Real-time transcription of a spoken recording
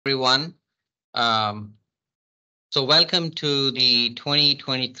Everyone. Um, so welcome to the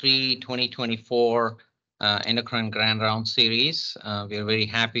 2023-2024 Endocrine Grand Round series. We are very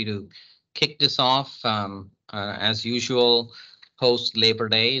happy to kick this off. As usual, post Labor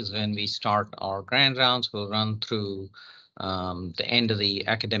Day is when we start our grand rounds. We'll run through the end of the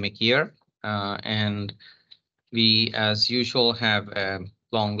academic year. And we, as usual, have a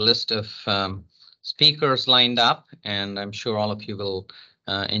long list of speakers lined up, and I'm sure all of you will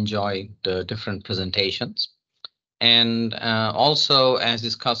enjoy the different presentations. And also, as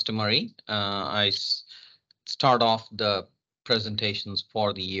is customary, start off the presentations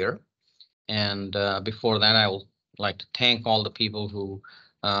for the year. And before that, I would like to thank all the people who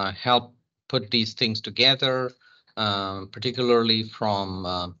helped put these things together, particularly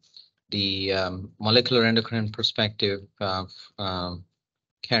from the molecular endocrine perspective,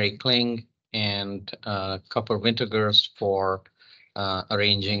 Carrie Kling and Copper Wintergers for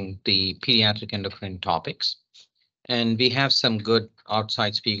arranging the pediatric endocrine topics. And we have some good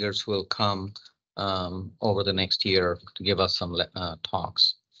outside speakers who will come over the next year to give us some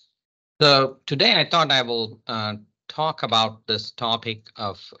talks. So today I thought I will talk about this topic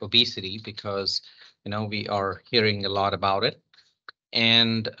of obesity because, we are hearing a lot about it.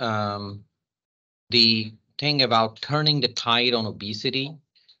 And the thing about turning the tide on obesity,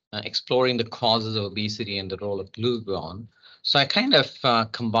 exploring the causes of obesity and the role of glucagon. So I kind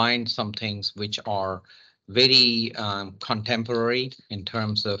of combined some things which are very contemporary in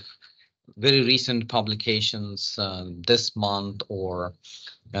terms of very recent publications this month or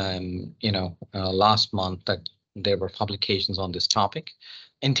last month that there were publications on this topic,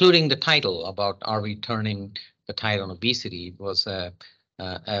 including the title about "Are we turning the tide on obesity?" It was a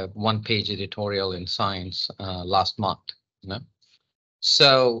one-page editorial in Science last month.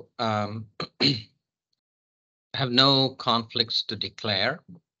 So I have no conflicts to declare.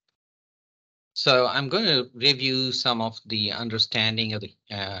 So I'm going to review some of the understanding of the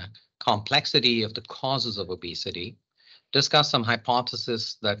complexity of the causes of obesity, discuss some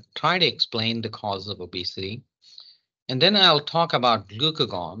hypotheses that try to explain the causes of obesity. And then I'll talk about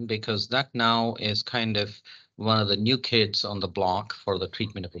glucagon because that now is kind of one of the new kids on the block for the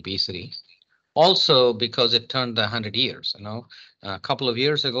treatment of obesity. Also, because it turned 100 years, a couple of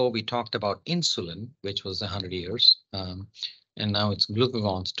years ago, we talked about insulin, which was 100 years, and now it's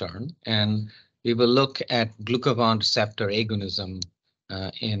glucagon's turn. And we will look at glucagon receptor agonism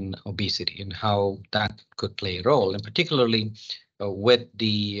in obesity and how that could play a role, and particularly with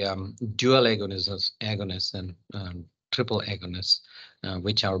the dual agonists and triple agonists,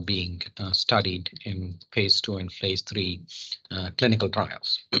 which are being studied in phase 2 and phase 3 clinical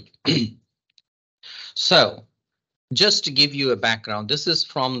trials. So just to give you a background, this is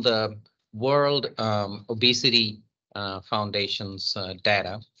from the World Obesity Foundation's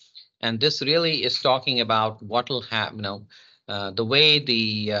data. And this really is talking about what will happen, the way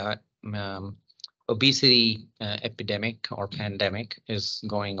the obesity epidemic or pandemic is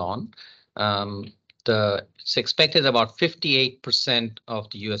going on. It's expected about 58% of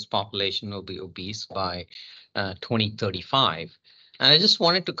the US population will be obese by 2035. And I just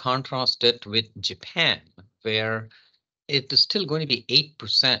wanted to contrast it with Japan, where it is still going to be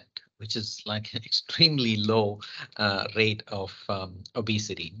 8%, which is like an extremely low rate of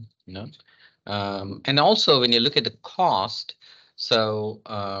obesity. And also, when you look at the cost, so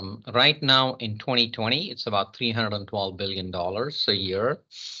right now in 2020, it's about $312 billion a year,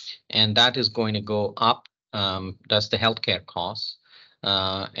 and that is going to go up. That's the healthcare costs.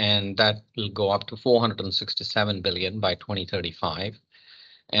 And that will go up to 467 billion by 2035.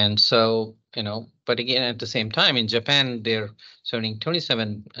 And so, but again, at the same time, in Japan, they're turning it's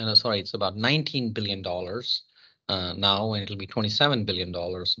about $19 billion now, and it'll be $27 billion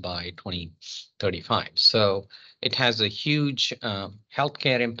by 2035. So it has a huge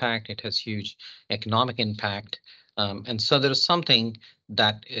healthcare impact. It has huge economic impact. And so there is something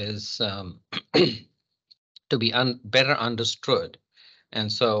that is to be better understood. And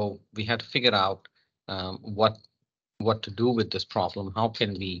so we had to figure out what to do with this problem. How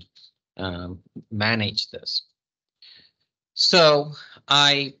can we manage this? So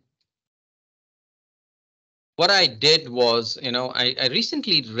what I did was, I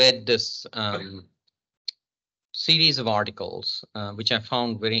recently read this series of articles, which I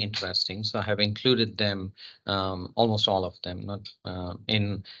found very interesting. So I have included them, almost all of them, not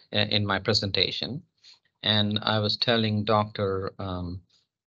in my presentation. And I was telling Dr.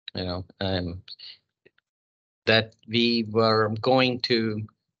 That we were going to,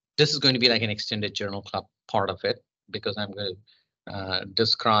 this is going to be like an extended journal club part of it, because I'm going to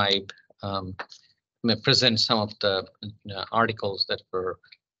describe, present some of the articles that were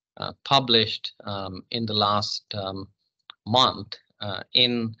published in the last month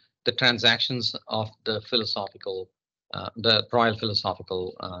in the transactions of the Royal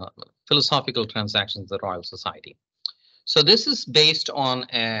Philosophical Transactions of the Royal Society. So this is based on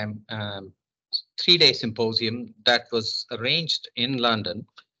a 3-day symposium that was arranged in London,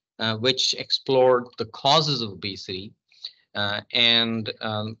 which explored the causes of obesity, and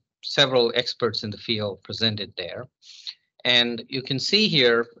several experts in the field presented there. And you can see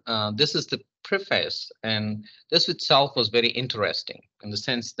here, this is the preface, and this itself was very interesting in the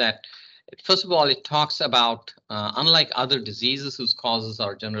sense that, first of all, it talks about, unlike other diseases whose causes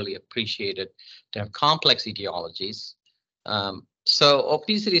are generally appreciated to have complex etiologies, so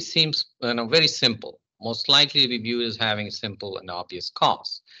obesity seems very simple, most likely to be viewed as having a simple and obvious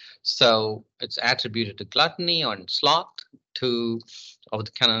cause. So it's attributed to gluttony or sloth, two of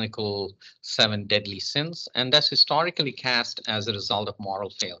the canonical 7 deadly sins, and that's historically cast as a result of moral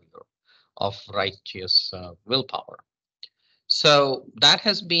failure of righteous willpower. So that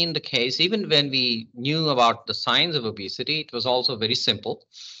has been the case. Even when we knew about the signs of obesity, it was also very simple.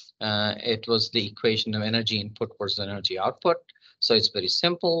 It was the equation of energy input versus energy output. So it's very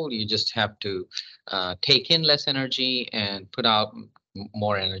simple. You just have to take in less energy and put out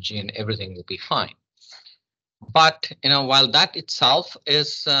more energy, and everything will be fine. But while that itself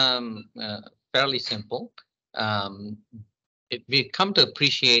is fairly simple, we come to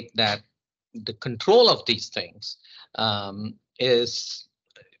appreciate that the control of these things is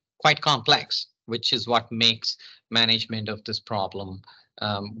quite complex, which is what makes management of this problem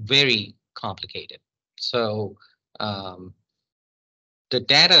very complicated. So the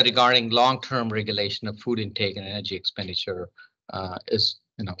data regarding long-term regulation of food intake and energy expenditure is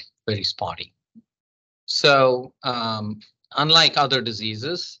very spotty. So unlike other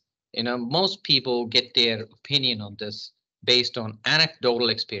diseases, most people get their opinion on this based on anecdotal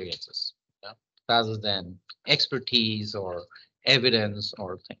experiences, rather than expertise or evidence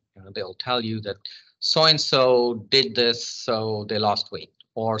or thing. They'll tell you that so-and-so did this, so they lost weight,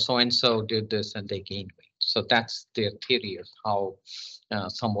 or so-and-so did this and they gained weight. So that's their theory of how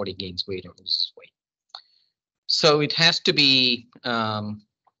somebody gains weight or loses weight. So it has to be,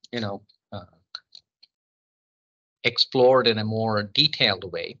 explored in a more detailed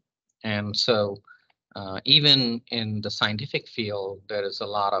way. And so even in the scientific field, there is a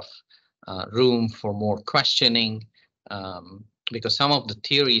lot of room for more questioning, because some of the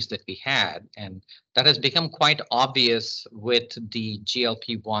theories that we had, and that has become quite obvious with the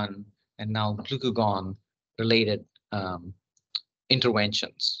GLP-1 and now glucagon related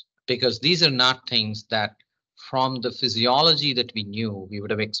interventions, because these are not things that from the physiology that we knew, we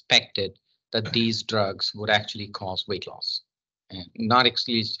would have expected that these drugs would actually cause weight loss, and not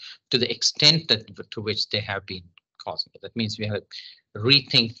actually to the extent that to which they have been causing it. That means we have to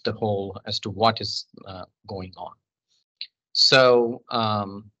rethink the whole as to what is going on. So,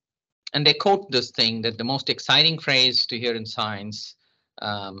 and they quote this thing that the most exciting phrase to hear in science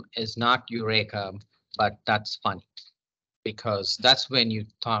is not eureka, but that's funny, because that's when you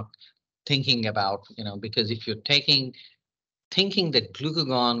thinking about, because if you're thinking that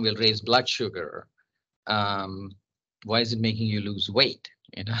glucagon will raise blood sugar, why is it making you lose weight,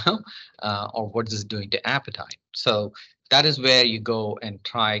 or what is it doing to appetite? So that is where you go and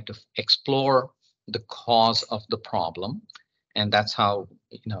try to explore the cause of the problem, and that's how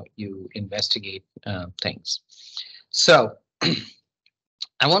you investigate things. So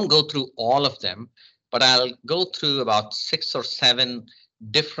I won't go through all of them, but I'll go through about 6 or 7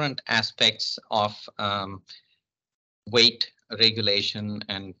 different aspects of weight regulation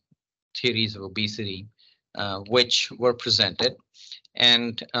and theories of obesity, which were presented,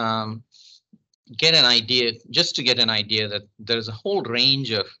 and get an idea, just to get an idea that there's a whole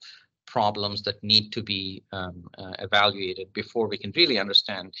range of problems that need to be evaluated before we can really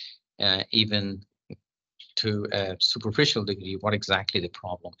understand, even to a superficial degree, what exactly the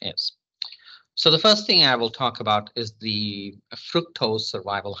problem is. So the first thing I will talk about is the fructose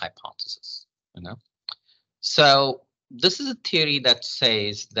survival hypothesis. So this is a theory that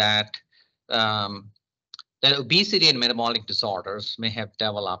says that that obesity and metabolic disorders may have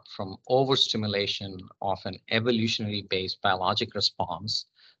developed from overstimulation of an evolutionary-based biologic response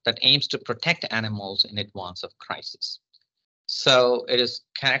that aims to protect animals in advance of crisis. So it is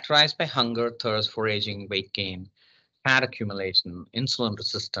characterized by hunger, thirst, foraging, weight gain, fat accumulation, insulin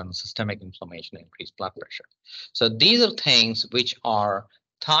resistance, systemic inflammation, increased blood pressure. So these are things which are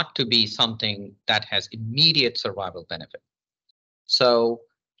thought to be something that has immediate survival benefit. So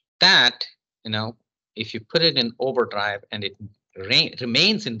that, if you put it in overdrive and it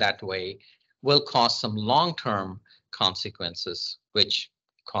remains in that way, will cause some long-term consequences, which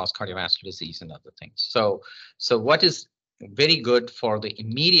cause cardiovascular disease and other things. So what is very good for the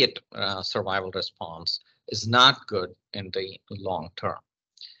immediate survival response is not good in the long term.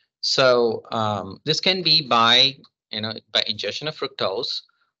 So this can be by by ingestion of fructose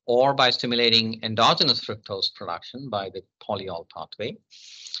or by stimulating endogenous fructose production by the polyol pathway.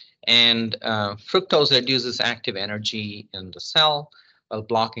 And fructose reduces active energy in the cell while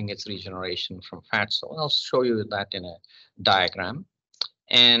blocking its regeneration from fat. So I'll show you that in a diagram.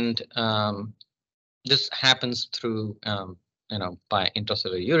 And this happens through, by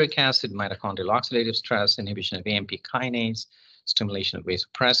intracellular uric acid, mitochondrial oxidative stress, inhibition of AMP kinase, stimulation of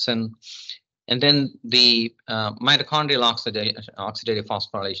vasopressin. And then the mitochondrial oxidative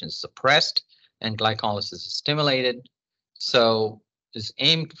phosphorylation is suppressed and glycolysis is stimulated. So it's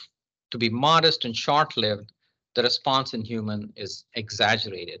aimed to be modest and short-lived. The response in human is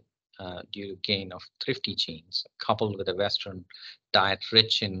exaggerated due to gain of thrifty genes, coupled with a Western diet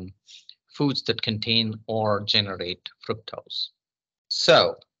rich in foods that contain or generate fructose.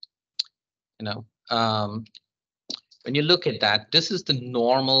 So, when you look at that, this is the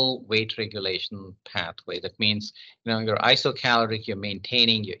normal weight regulation pathway. That means, you're isocaloric, you're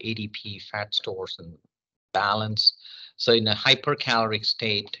maintaining your ADP fat stores in balance. So in a hypercaloric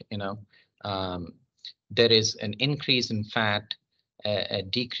state, there is an increase in fat, a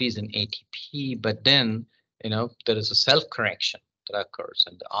decrease in ATP, but then, there is a self-correction that occurs,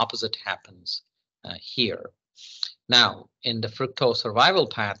 and the opposite happens here. Now, in the fructose survival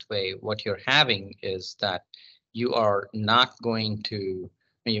pathway, what you're having is that you are not going to,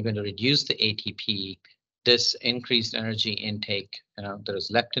 you're going to reduce the ATP, this increased energy intake, there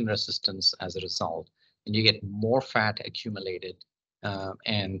is leptin resistance as a result, and you get more fat accumulated,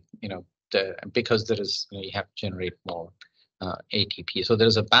 and because there is, you have to generate more ATP. So there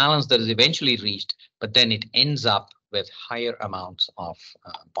is a balance that is eventually reached, but then it ends up with higher amounts of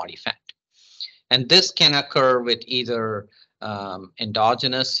body fat. And this can occur with either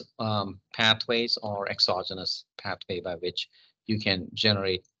endogenous pathways or exogenous pathway by which you can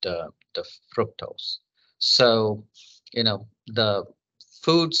generate the fructose. So, the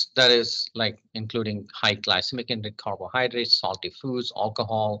foods that is like including high glycemic index carbohydrates, salty foods,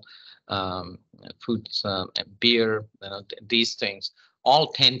 alcohol, foods, beer, these things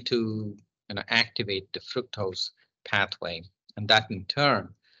all tend to activate the fructose pathway, and that in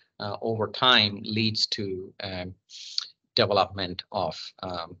turn over time leads to development of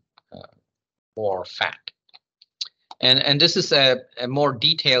more fat. And this is a more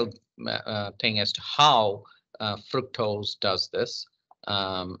detailed thing as to how fructose does this,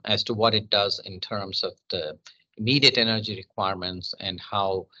 as to what it does in terms of the immediate energy requirements and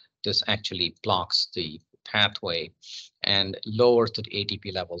how this actually blocks the pathway and lowers the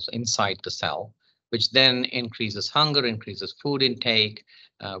ATP levels inside the cell, which then increases hunger, increases food intake,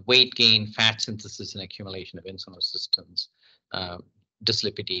 weight gain, fat synthesis and accumulation of insulin resistance,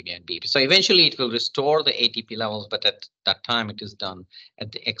 dyslipidemia and BP. So eventually it will restore the ATP levels, but at that time it is done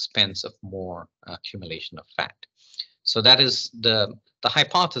at the expense of more accumulation of fat. So that is the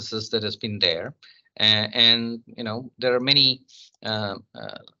hypothesis that has been there. And there are many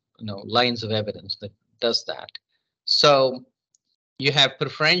lines of evidence that does that. So you have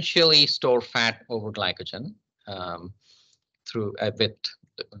preferentially stored fat over glycogen through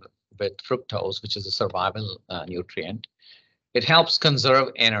with fructose, which is a survival nutrient. It helps conserve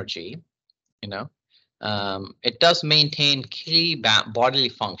energy. It does maintain key bodily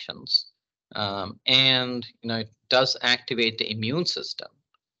functions, and it does activate the immune system.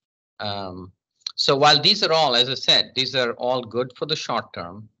 So while these are all, as I said, these are all good for the short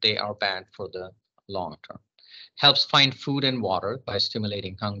term, they are bad for the long term. Helps find food and water by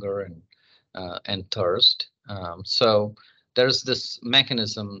stimulating hunger and thirst. So there's this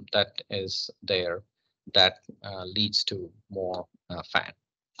mechanism that is there that leads to more fat.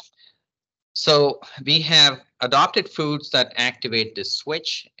 So we have adopted foods that activate this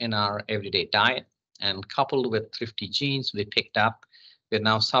switch in our everyday diet, and coupled with thrifty genes we picked up, we're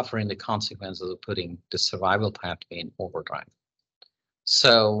now suffering the consequences of putting the survival pathway in overdrive.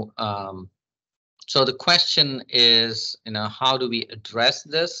 So, so the question is, how do we address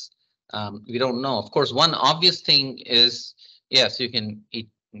this? We don't know. Of course, one obvious thing is, yes, you can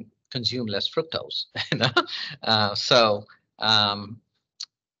consume less fructose.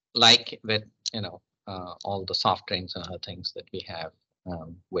 Like with all the soft drinks and other things that we have,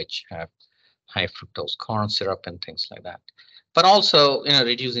 which have high fructose corn syrup and things like that. But also,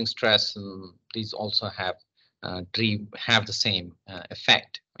 reducing stress, and these also have the same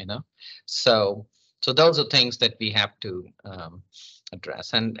effect. So those are things that we have to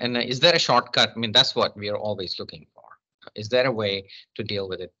address. And is there a shortcut? I mean, that's what we are always looking for. Is there a way to deal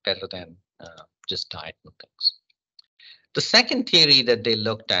with it better than just diet and things? The second theory that they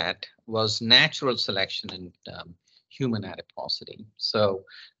looked at was natural selection in human adiposity. So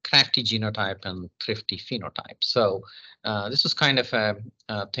crafty genotype and thrifty phenotype. So this was kind of a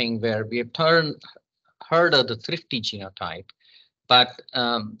thing where we have heard of the thrifty genotype, but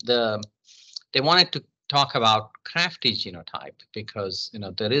they wanted to talk about crafty genotype because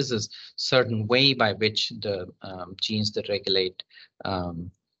there is a certain way by which the genes that regulate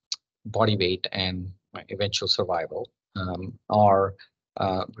body weight and eventual survival are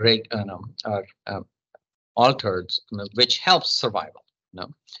altered, which helps survival.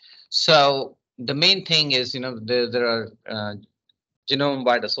 So the main thing is there are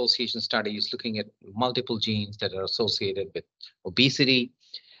genome-wide association studies looking at multiple genes that are associated with obesity.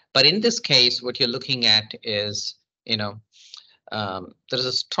 But in this case, what you're looking at is, there's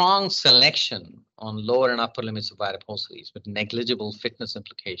a strong selection on lower and upper limits of adiposities with negligible fitness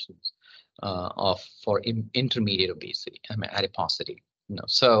implications for intermediate obesity, adiposity.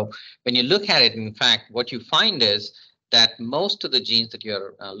 So when you look at it, in fact, what you find is that most of the genes that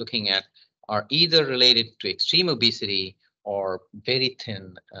you're looking at are either related to extreme obesity or very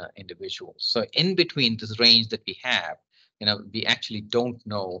thin individuals. So in between this range that we have, we actually don't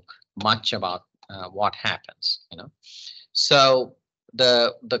know much about what happens. So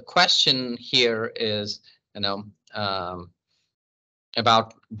the question here is,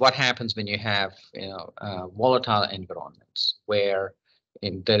 about what happens when you have, volatile environments where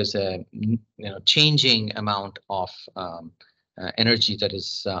there is a changing amount of energy that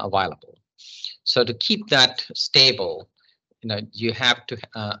is available. So to keep that stable, you have to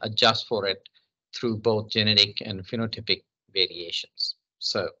adjust for it through both genetic and phenotypic variations.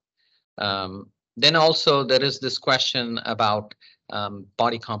 So then also there is this question about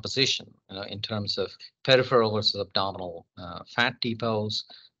body composition, in terms of peripheral versus abdominal fat depots.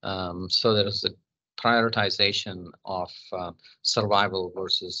 So there is a prioritization of survival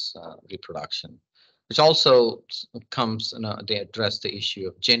versus reproduction, which also comes, they address the issue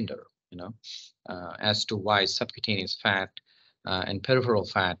of gender, as to why subcutaneous fat and peripheral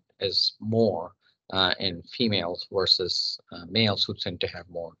fat is more in females versus males who tend to have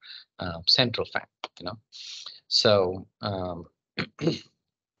more central fat, So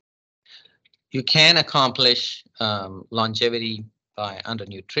you can accomplish longevity by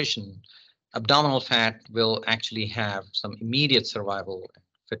undernutrition. Abdominal fat will actually have some immediate survival and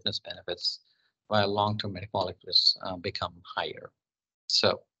fitness benefits, while long-term metabolic risks become higher.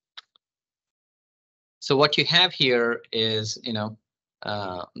 So what you have here is,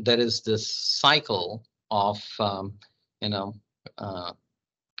 there is this cycle of,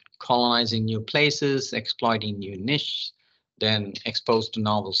 colonizing new places, exploiting new niche, then exposed to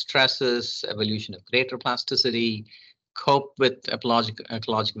novel stresses, evolution of greater plasticity, cope with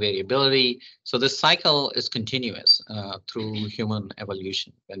ecologic variability. So this cycle is continuous through human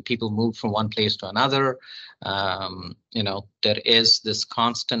evolution. When people move from one place to another, there is this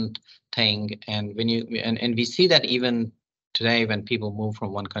constant thing. And when and we see that even today, when people move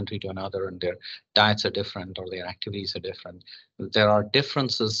from one country to another and their diets are different or their activities are different, there are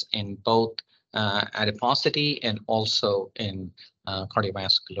differences in both adiposity and also in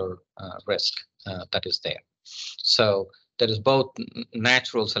cardiovascular risk that is there. So there is both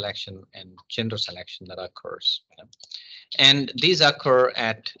natural selection and gender selection that occurs. And these occur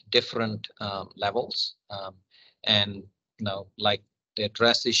at different levels. And like they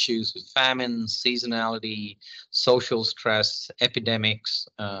address issues with famine, seasonality, social stress, epidemics,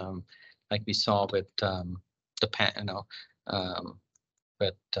 like we saw with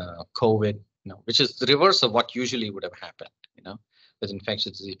COVID, which is the reverse of what usually would have happened. With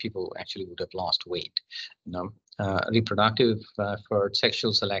infectious disease, people actually would have lost weight. Reproductive effort,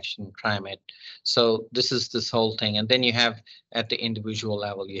 sexual selection, climate. So this is this whole thing. And then you have at the individual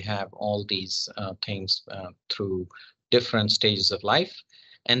level, you have all these things through different stages of life.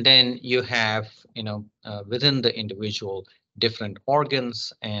 And then you have, within the individual, different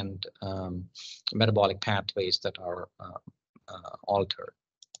organs and metabolic pathways that are altered.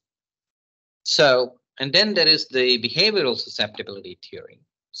 So, and then there is the behavioral susceptibility theory.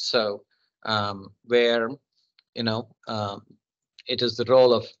 So where, it is the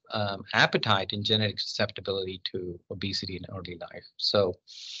role of appetite in genetic susceptibility to obesity in early life. So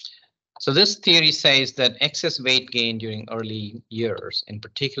this theory says that excess weight gain during early years, in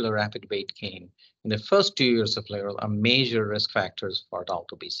particular rapid weight gain in the first 2 years of life, are major risk factors for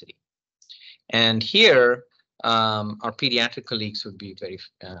adult obesity. And here, our pediatric colleagues would be very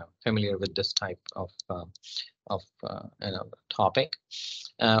familiar with this type of topic,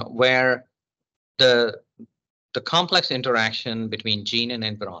 where the the complex interaction between gene and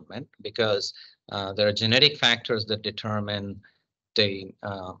environment, because there are genetic factors that determine the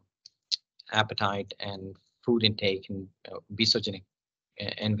appetite and food intake and obesogenic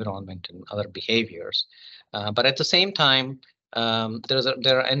environment and other behaviors. But at the same time,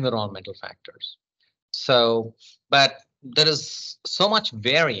 there are environmental factors. So, but there is so much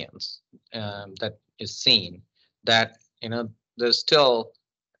variance that is seen that there's still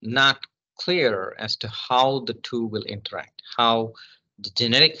not clear as to how the two will interact, how the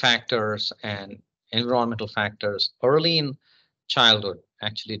genetic factors and environmental factors early in childhood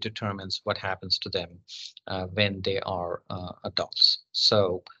actually determines what happens to them when they are adults.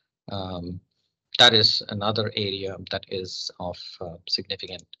 So that is another area that is of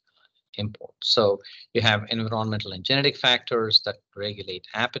significant import. So you have environmental and genetic factors that regulate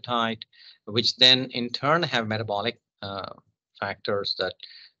appetite, which then in turn have metabolic factors that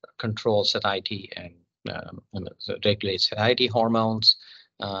control satiety and regulate satiety hormones,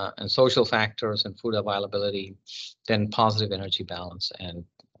 and social factors and food availability, then positive energy balance and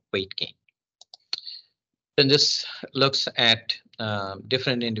weight gain. Then this looks at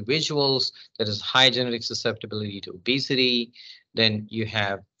different individuals. There is high genetic susceptibility to obesity. Then you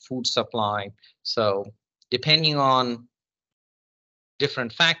have food supply. So depending on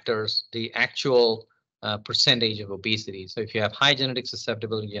different factors, the actual percentage of obesity. So if you have high genetic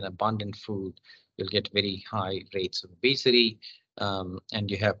susceptibility and abundant food, you'll get very high rates of obesity. And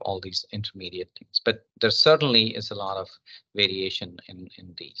you have all these intermediate things. But there certainly is a lot of variation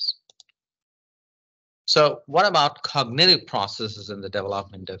in these. So what about cognitive processes in the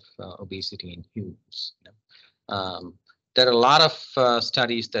development of obesity in humans? There are a lot of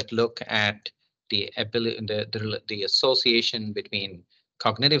studies that look at the ability, the association between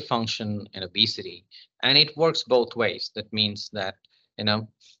cognitive function and obesity, and it works both ways. That means that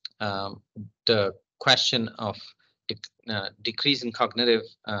the question of decrease in cognitive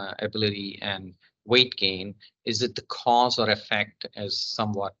ability and weight gain, is it the cause or effect, is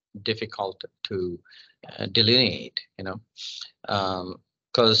somewhat difficult to delineate,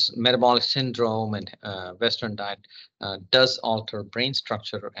 because metabolic syndrome and Western diet does alter brain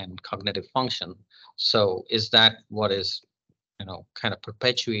structure and cognitive function. So is that what is, kind of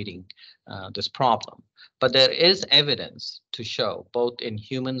perpetuating this problem? But there is evidence to show, both in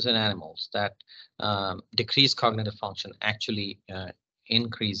humans and animals, that decreased cognitive function actually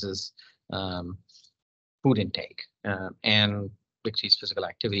increases food intake and decreased physical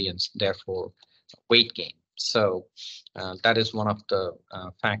activity, and therefore weight gain. So that is one of the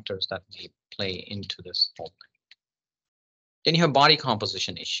factors that may play into this whole thing. Then you have body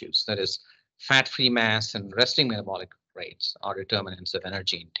composition issues. That is, fat-free mass and resting metabolic rates are determinants of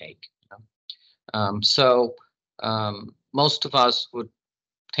energy intake. So most of us would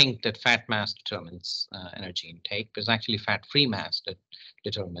think that fat mass determines energy intake, but it's actually fat-free mass that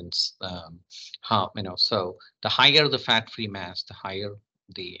determines how, so the higher the fat-free mass, the higher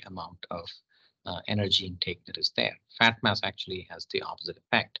the amount of energy intake that is there. Fat mass actually has the opposite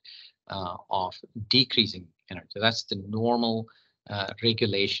effect of decreasing energy. That's the normal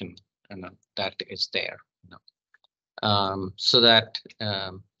regulation that is there. So that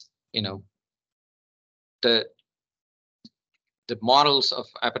the models of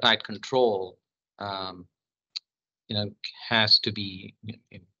appetite control has to be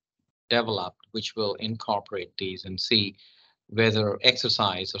developed, which will incorporate these and see whether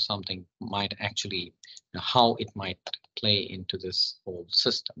exercise or something might actually, how it might play into this whole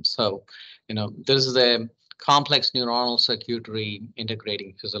system. So, this is a complex neuronal circuitry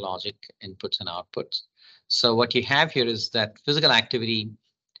integrating physiologic inputs and outputs. So what you have here is that physical activity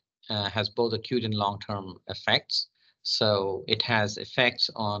has both acute and long-term effects. So it has effects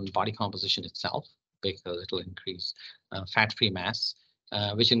on body composition itself, because it will increase fat-free mass,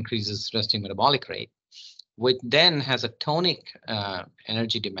 which increases resting metabolic rate, which then has a tonic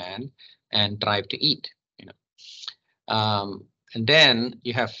energy demand and drive to eat. And then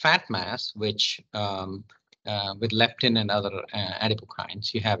you have fat mass, which with leptin and other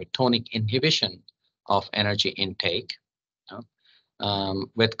adipokines, you have a tonic inhibition of energy intake.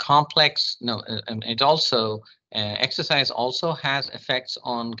 With complex, and it also exercise also has effects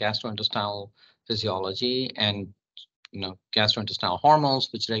on gastrointestinal physiology and gastrointestinal hormones,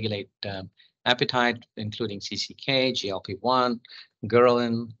 which regulate appetite, including CCK, GLP-1,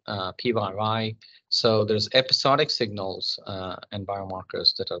 ghrelin, PYY. So there's episodic signals and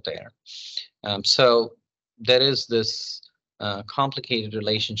biomarkers that are there. So there is this complicated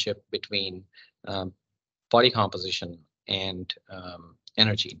relationship between body composition and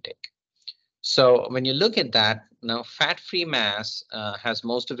energy intake. So when you look at that, now fat-free mass has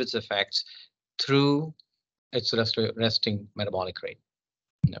most of its effects through its resting metabolic rate.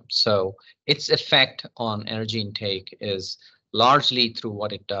 So its effect on energy intake is largely through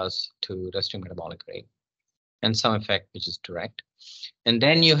what it does to resting metabolic rate, and some effect which is direct. And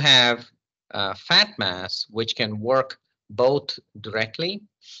then you have fat mass, which can work both directly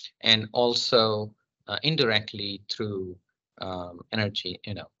and also indirectly through energy,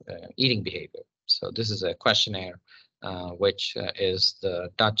 eating behavior. So this is a questionnaire, which is the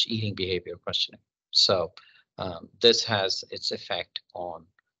Dutch eating behavior questionnaire. So this has its effect on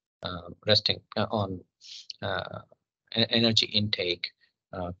energy intake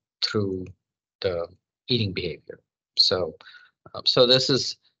through the eating behavior. So, so this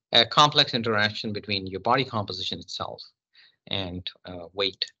is a complex interaction between your body composition itself and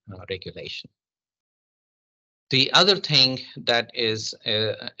weight regulation. The other thing that is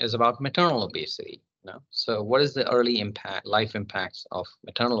about maternal obesity. So what is the early life impacts of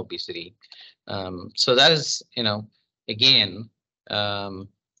maternal obesity? So that is, again,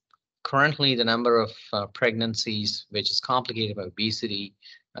 currently the number of pregnancies, which is complicated by obesity,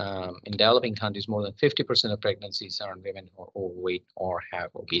 in developing countries, more than 50% of pregnancies are in women who are overweight or have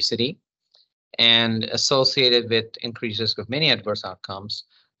obesity, and associated with increased risk of many adverse outcomes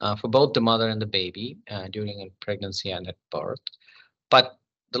for both the mother and the baby during a pregnancy and at birth. But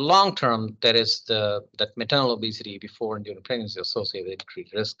the long term, that is that maternal obesity before and during pregnancy is associated with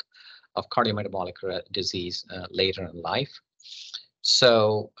increased risk of cardiometabolic disease later in life.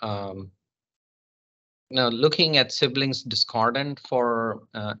 So now looking at siblings discordant for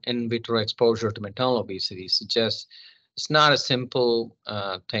in vitro exposure to maternal obesity suggests it's not a simple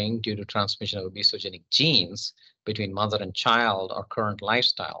thing due to transmission of obesogenic genes between mother and child or current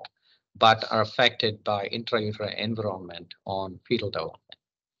lifestyle, but are affected by intrauterine environment on fetal development.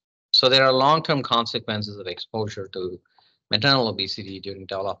 So there are long-term consequences of exposure to maternal obesity during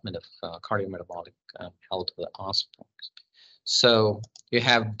development of cardiometabolic health of the offspring. So you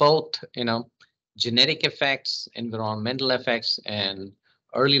have both, genetic effects, environmental effects, and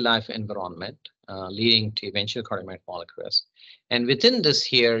early life environment leading to eventual cardiometabolic risk. And within this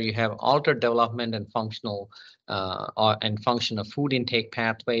here, you have altered development and functional function of food intake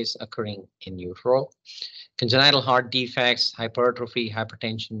pathways occurring in utero, congenital heart defects, hypertrophy,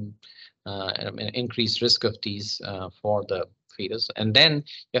 hypertension, and increased risk of these for the fetus. And then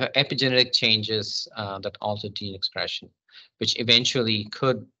you have epigenetic changes that alter gene expression, which eventually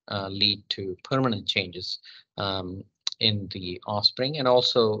could lead to permanent changes in the offspring and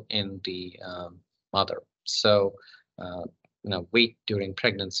also in the mother. So, weight during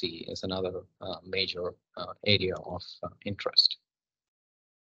pregnancy is another major area of interest.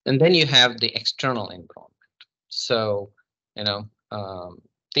 And then you have the external environment. So,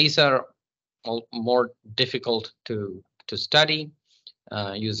 these are more difficult to study,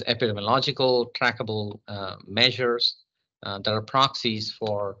 use epidemiological trackable measures that are proxies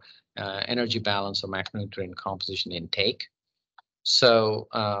for energy balance or macronutrient composition intake. So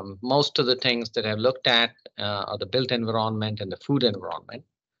most of the things that I've looked at are the built environment and the food environment.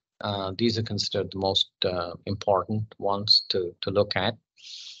 These are considered the most important ones to look at.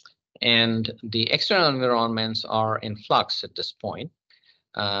 And the external environments are in flux at this point,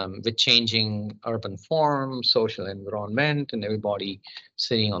 with changing urban form, social environment, and everybody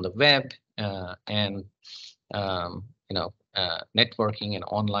sitting on the web and networking and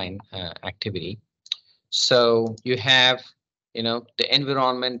online activity. So you have, the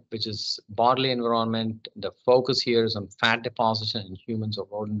environment, which is bodily environment. The focus here is on fat deposition in humans or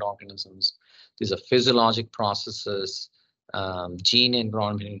rodent organisms. These are physiologic processes. Gene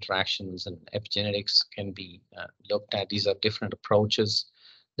environment interactions and epigenetics can be looked at. These are different approaches.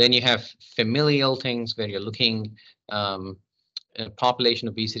 Then you have familial things where you're looking at population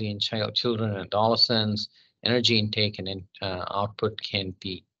obesity in children and adolescents. Energy intake and output can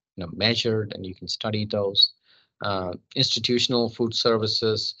be measured, and you can study those. Institutional food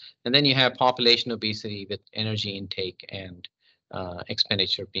services, and then you have population obesity with energy intake and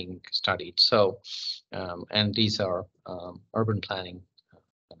expenditure being studied. So, and these are urban planning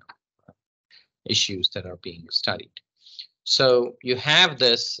issues that are being studied. So you have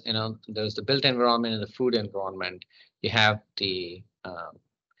this, there's the built environment and the food environment. You have the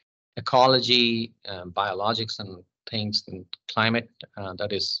ecology, biologics and things and climate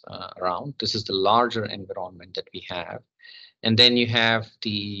that is around. This is the larger environment that we have. And then you have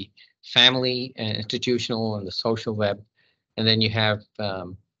the family and institutional and the social web. And then you have,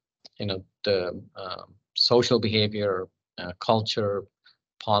 the social behavior, culture,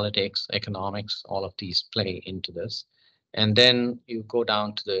 politics, economics, all of these play into this. And then you go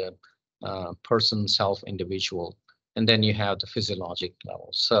down to the person, self, individual, and then you have the physiologic level.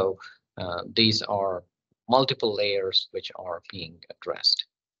 So these are multiple layers which are being addressed.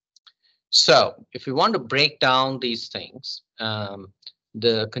 So if we want to break down these things,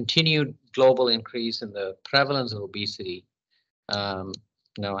 the continued global increase in the prevalence of obesity,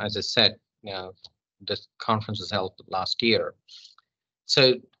 as I said, this conference was held last year.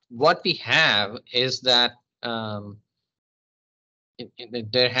 So what we have is that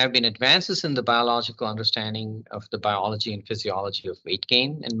there have been advances in the biological understanding of the biology and physiology of weight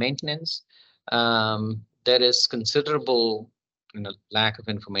gain and maintenance. There is considerable lack of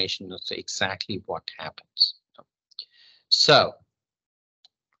information as to exactly what happens. So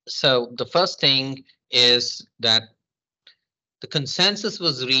the first thing is that the consensus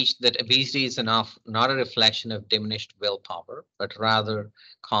was reached that obesity is not a reflection of diminished willpower, but rather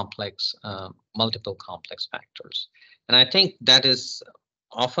multiple complex factors. And I think that is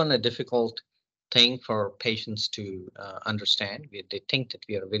often a difficult thing for patients to understand. They think that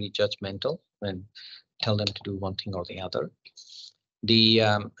we are very judgmental when tell them to do one thing or the other. The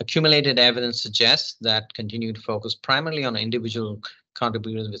accumulated evidence suggests that continued focus primarily on individual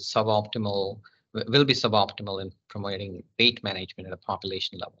contributors will be suboptimal in promoting weight management at a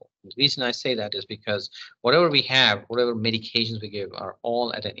population level. The reason I say that is because whatever we have, whatever medications we give are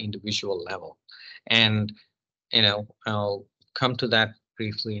all at an individual level. And, I'll come to that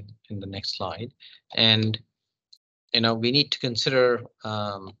briefly in the next slide. And, we need to consider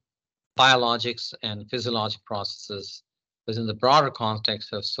biologics and physiologic processes within the broader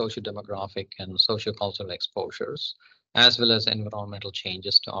context of socio-demographic and socio-cultural exposures, as well as environmental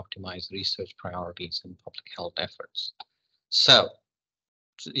changes to optimize research priorities and public health efforts. So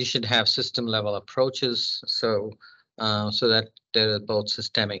you should have system-level approaches so that there are both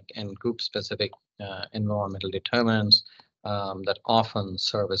systemic and group-specific environmental determinants that often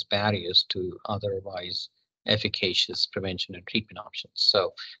serve as barriers to otherwise efficacious prevention and treatment options.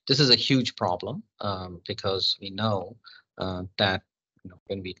 So this is a huge problem because we know that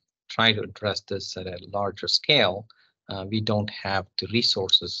when we try to address this at a larger scale, we don't have the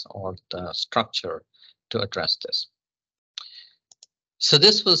resources or the structure to address this. So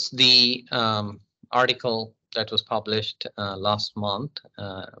this was the article that was published last month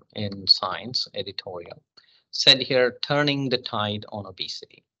in Science editorial. Said here, turning the tide on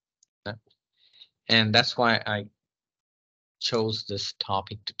obesity. And that's why I chose this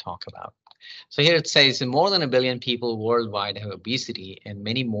topic to talk about. So here it says more than 1 billion people worldwide have obesity and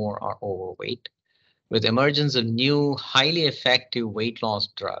many more are overweight. With emergence of new, highly effective weight loss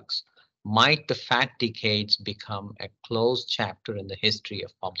drugs, might the fat decades become a closed chapter in the history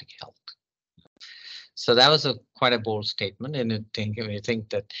of public health? So that was quite a bold statement, and we think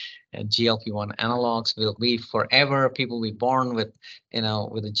that GLP-1 analogs will be forever. People will be born with,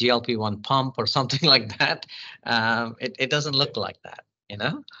 with a GLP-1 pump or something like that. It doesn't look like that,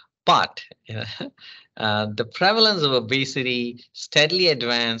 But the prevalence of obesity steadily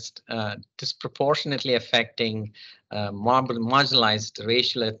advanced, disproportionately affecting marginalized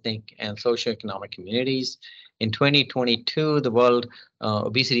racial, ethnic, and socioeconomic communities. In 2022, the World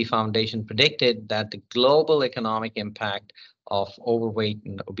Obesity Foundation predicted that the global economic impact of overweight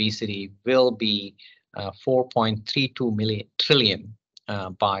and obesity will be 4.32 trillion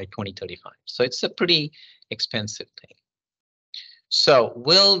by 2035. So it's a pretty expensive thing. So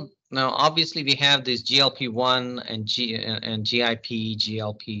now obviously we have these GLP-1 and GIP,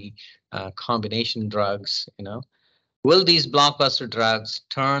 GLP combination drugs, Will these blockbuster drugs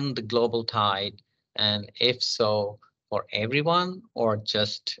turn the global tide? And if so, for everyone or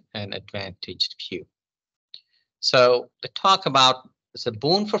just an advantaged few? So the talk about it's a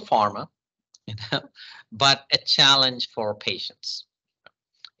boon for pharma, but a challenge for patients.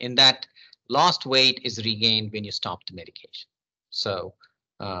 In that lost weight is regained when you stop the medication. So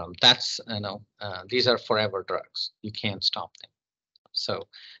that's, these are forever drugs. You can't stop them. So,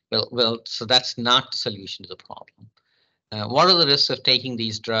 so that's not the solution to the problem. What are the risks of taking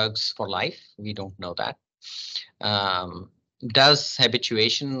these drugs for life? We don't know that. Does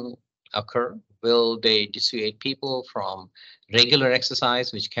habituation occur? Will they dissuade people from regular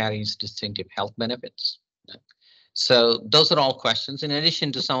exercise, which carries distinctive health benefits? So those are all questions, in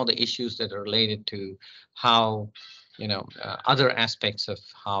addition to some of the issues that are related to how, other aspects of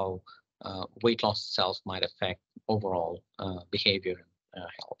how weight loss itself might affect overall behavior and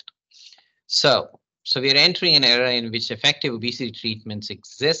health. So we are entering an era in which effective obesity treatments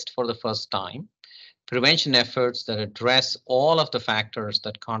exist for the first time. Prevention efforts that address all of the factors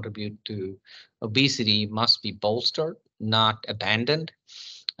that contribute to obesity must be bolstered, not abandoned,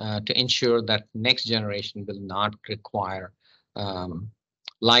 to ensure that next generation will not require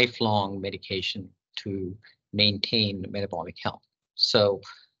lifelong medication to maintain metabolic health. So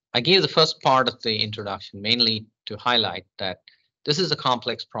I gave the first part of the introduction mainly to highlight that this is a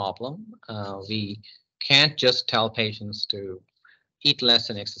complex problem. We can't just tell patients to eat less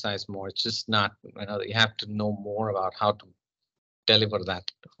and exercise more. It's just not, you have to know more about how to deliver that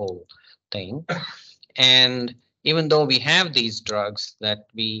whole thing. And even though we have these drugs, that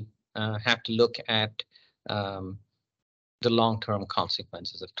we have to look at the long-term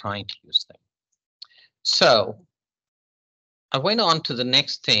consequences of trying to use them. So I went on to the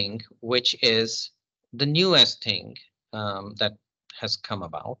next thing, which is the newest thing that has come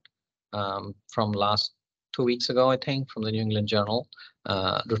about from last 2 weeks ago, I think, from the New England Journal,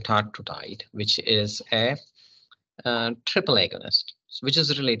 retatrutide, which is a triple agonist, which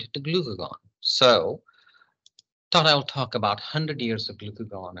is related to glucagon. So thought I'll talk about 100 years of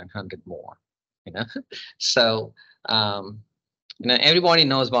glucagon and 100 more, So, everybody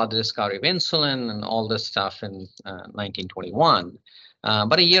knows about the discovery of insulin and all this stuff in 1921.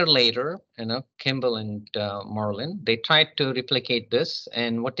 But a year later, Kimball and Merlin, they tried to replicate this.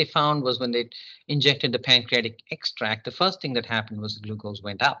 And what they found was when they injected the pancreatic extract, the first thing that happened was the glucose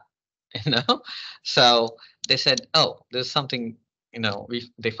went up, So they said, oh, there's something,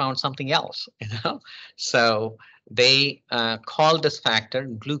 they found something else, So they called this factor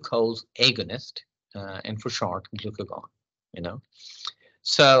glucose agonist, and for short, glucagon,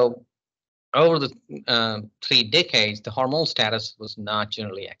 So over the 3 decades, the hormone status was not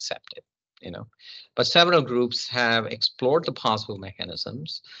generally accepted, but several groups have explored the possible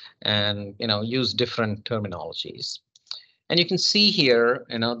mechanisms and, used different terminologies. And you can see here,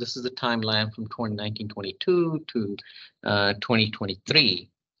 this is the timeline from 1922 to 2023.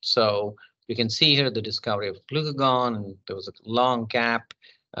 So you can see here the discovery of glucagon, and there was a long gap.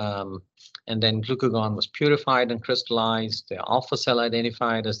 And then glucagon was purified and crystallized, the alpha cell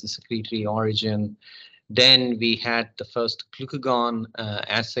identified as the secretory origin. Then we had the first glucagon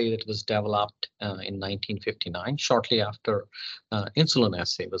assay that was developed in 1959, shortly after insulin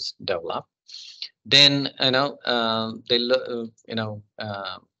assay was developed. Then, they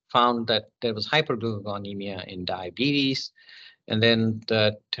found that there was hyperglucagonemia in diabetes, and then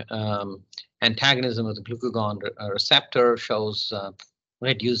that antagonism of the glucagon receptor shows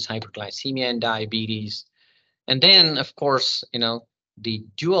reduced hyperglycemia in diabetes. And then, of course, the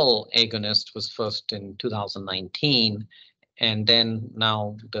dual agonist was first in 2019, and then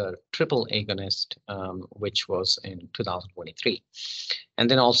now the triple agonist, which was in 2023. And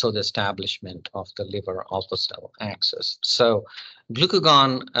then also the establishment of the liver alpha cell axis. So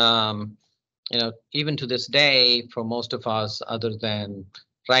glucagon, even to this day, for most of us, other than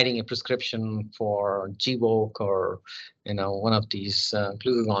writing a prescription for Gvoke or, one of these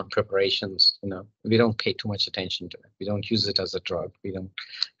glucagon preparations, we don't pay too much attention to it. We don't use it as a drug. We don't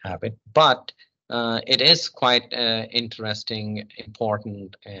have it. But it is quite interesting,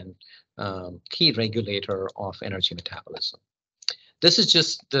 important, and key regulator of energy metabolism. This is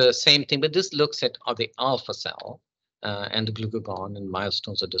just the same thing, but this looks at the alpha cell and the glucagon and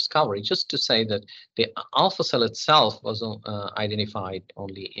milestones of discovery, just to say that the alpha cell itself was identified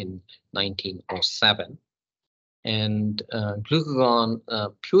only in 1907. And glucagon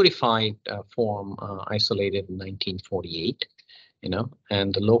purified form isolated in 1948,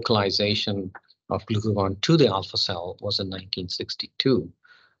 and the localization of glucagon to the alpha cell was in 1962.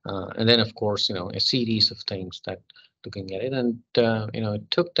 And then, of course, a series of things that looking at it. And,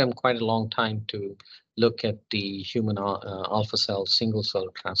 it took them quite a long time to look at the human alpha cell, single cell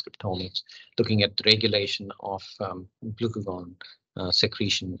transcriptomics, looking at the regulation of glucagon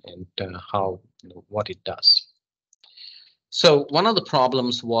secretion and how, what it does. So one of the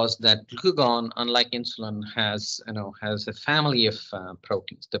problems was that glucagon, unlike insulin, has a family of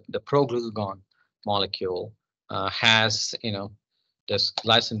proteins. The proglucagon molecule has, this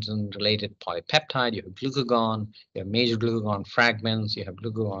glycogen-related polypeptide. You have glucagon, you have major glucagon fragments, you have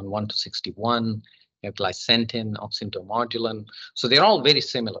glucagon 1 to 61, you have glycentin, oxyntomodulin. So they're all very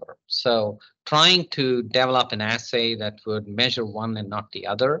similar. So trying to develop an assay that would measure one and not the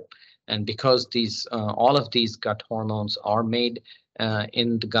other, and because these all of these gut hormones are made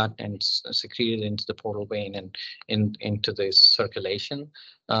in the gut and secreted into the portal vein and into the circulation,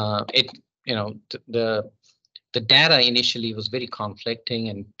 the data initially was very conflicting,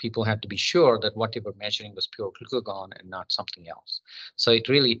 and people had to be sure that what they were measuring was pure glucagon and not something else. So it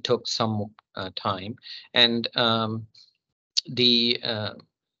really took some time, and the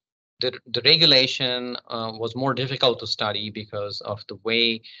regulation was more difficult to study because of the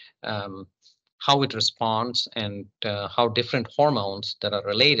way how it responds and how different hormones that are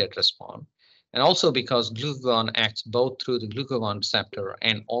related respond. And also because glucagon acts both through the glucagon receptor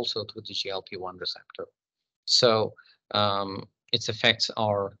and also through the GLP-1 receptor. So its effects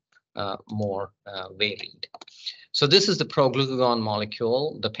are more varied. So this is the proglucagon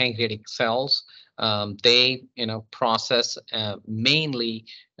molecule. The pancreatic cells, they process mainly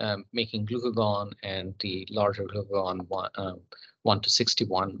making glucagon and the larger glucagon 1 to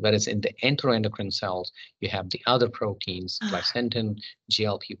 61, whereas in the enteroendocrine cells, you have the other proteins, glycendin,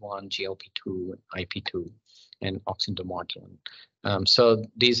 GLP-1, GLP-2, IP2, and oxyntomodulin. So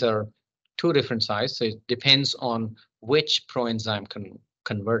these are two different sizes. So it depends on which proenzyme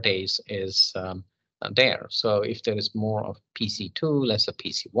convertase is there. So if there is more of PC2, less of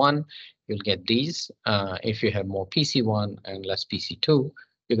PC1, you'll get these. If you have more PC1 and less PC2,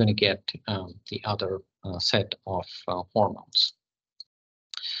 you're going to get the other set of hormones.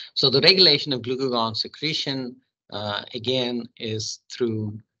 So the regulation of glucagon secretion, again, is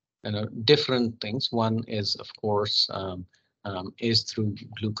through different things. One is, of course, is through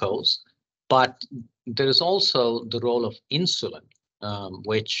glucose, but there is also the role of insulin,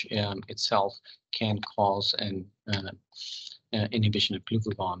 which itself can cause an inhibition of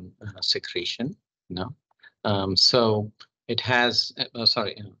glucagon secretion. So it has,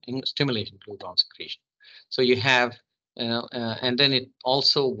 stimulation of glucagon secretion. So you have, and then it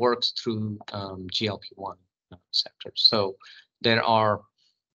also works through GLP-1 receptors. So there are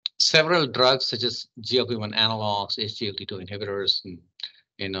several drugs such as GLP-1 analogs, SGLT2 inhibitors, and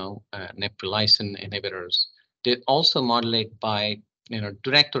neprilysin inhibitors. They also modulate by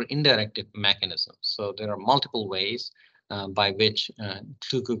direct or indirect mechanisms. So there are multiple ways by which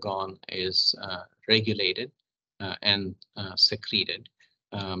glucagon is regulated and secreted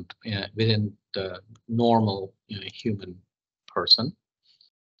within the normal human person.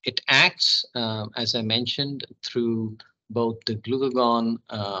 It acts, as I mentioned, through both the glucagon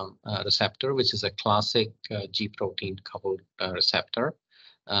receptor, which is a classic G protein coupled receptor,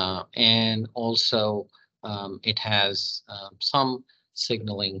 and also it has some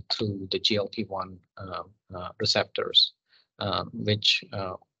signaling through the GLP-1 receptors, which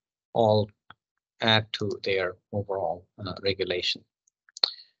all add to their overall regulation.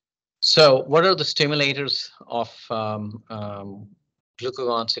 So what are the stimulators of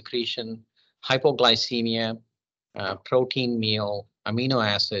glucagon secretion? Hypoglycemia, protein meal, amino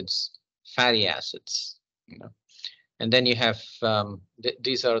acids, fatty acids. And then you have,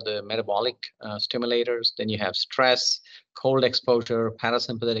 these are the metabolic stimulators. Then you have stress, cold exposure,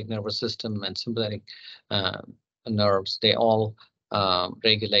 parasympathetic nervous system, and sympathetic nerves. They all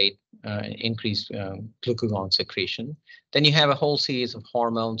regulate increased glucagon secretion. Then you have a whole series of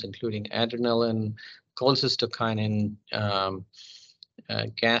hormones, including adrenaline, cholecystokinin,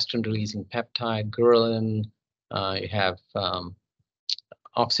 gastrin-releasing peptide, ghrelin. You have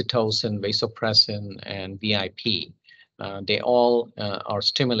oxytocin, vasopressin, and VIP. They all are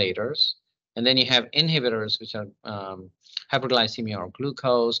stimulators. And then you have inhibitors, which are hyperglycemia or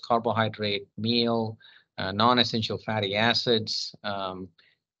glucose, carbohydrate, meal, non-essential fatty acids.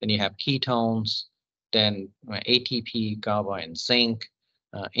 Then you have ketones, then ATP, GABA, and zinc,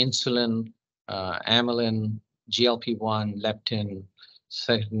 insulin, amylin, GLP-1, leptin,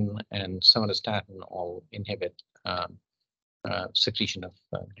 certain, and somatostatin all inhibit secretion of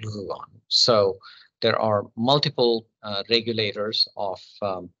glucagon. So there are multiple regulators of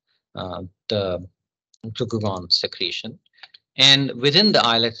the glucagon secretion. And within the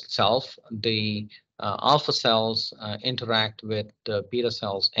islet itself, the alpha cells interact with the beta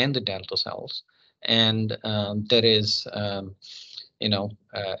cells and the delta cells. And there is, a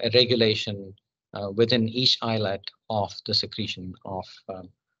regulation within each islet of the secretion of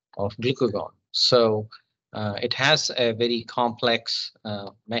glucagon. So it has a very complex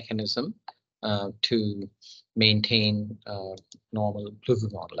mechanism to maintain normal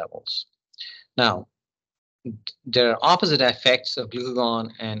glucagon levels. Now, there are opposite effects of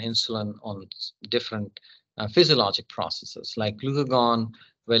glucagon and insulin on different physiologic processes. Like glucagon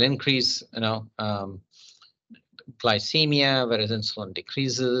will increase, glycemia, whereas insulin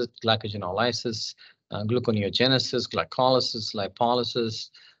decreases glycogenolysis, gluconeogenesis, glycolysis,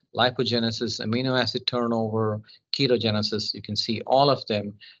 lipolysis, lipogenesis, amino acid turnover, ketogenesis. You can see all of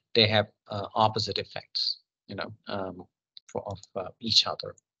them. They have opposite effects, of each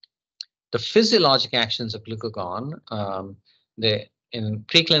other. The physiologic actions of glucagon, in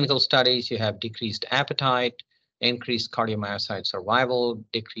preclinical studies, you have decreased appetite, increased cardiomyocyte survival,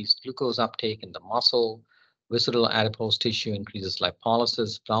 decreased glucose uptake in the muscle, visceral adipose tissue increases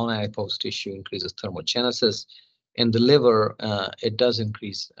lipolysis, brown adipose tissue increases thermogenesis. In the liver, it does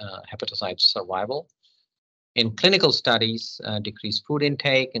increase hepatocyte survival. In clinical studies, decreased food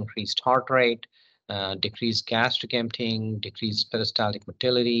intake, increased heart rate, decreased gastric emptying, decreased peristaltic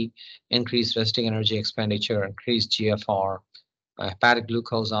motility, increased resting energy expenditure, increased GFR, hepatic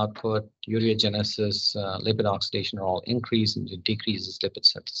glucose output, ureagenesis, lipid oxidation are all increased, and it decreases lipid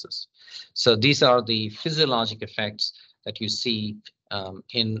synthesis. So these are the physiologic effects that you see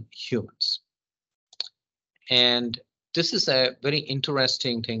in humans. And this is a very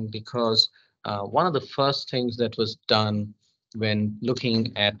interesting thing because one of the first things that was done when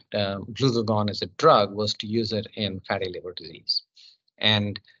looking at glucagon as a drug was to use it in fatty liver disease.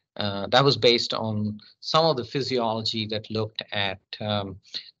 And that was based on some of the physiology that looked at the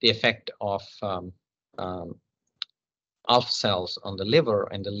effect of alpha cells on the liver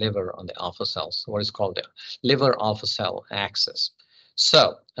and the liver on the alpha cells, what is called the liver alpha cell axis.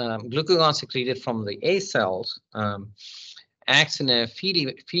 So glucagon secreted from the A cells acts in a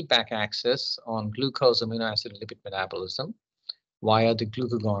feedback axis on glucose, amino acid, and lipid metabolism via the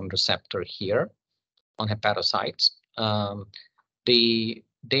glucagon receptor here on hepatocytes.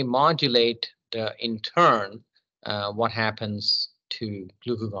 They modulate in turn what happens to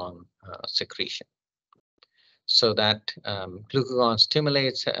glucagon secretion. So that glucagon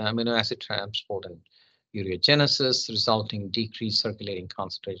stimulates amino acid transport and ureagenesis, resulting decreased circulating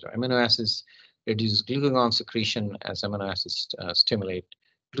concentration of amino acids, reduces glucagon secretion as amino acids stimulate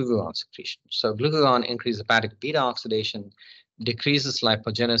glucagon secretion. So glucagon increases hepatic beta oxidation, decreases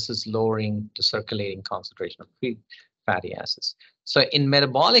lipogenesis, lowering the circulating concentration of free fatty acids. So in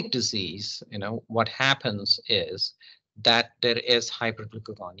metabolic disease, what happens is that there is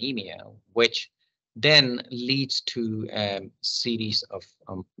hyperglucagonemia, which then leads to a series of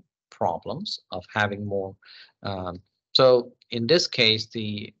problems of having more. So in this case,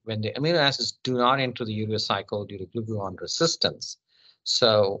 when the amino acids do not enter the urea cycle due to glucagon resistance,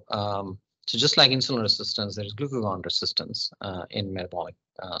 so just like insulin resistance, there is glucagon resistance in metabolic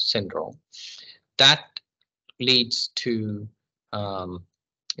syndrome. That leads to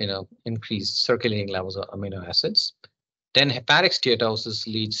increased circulating levels of amino acids. Then hepatic steatosis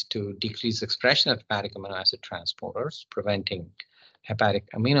leads to decreased expression of hepatic amino acid transporters, preventing hepatic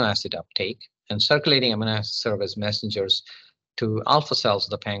amino acid uptake, and circulating amino acids serve as messengers to alpha cells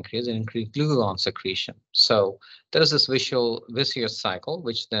of the pancreas and increase glucagon secretion. So there is this vicious cycle,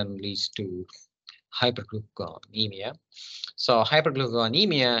 which then leads to hyperglucagonemia. So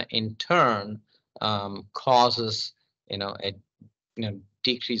hyperglucagonemia in turn causes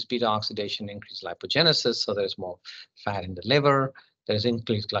decreased beta oxidation, increased lipogenesis, so there's more fat in the liver. There's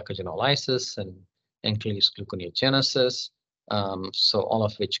increased glycogenolysis and increased gluconeogenesis. So all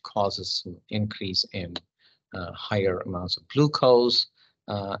of which causes some increase in higher amounts of glucose,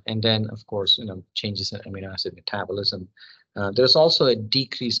 and then of course changes in amino acid metabolism. There's also a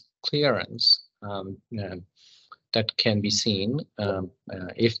decreased clearance that can be seen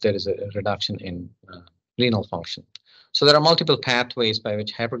if there is a reduction in renal function. So there are multiple pathways by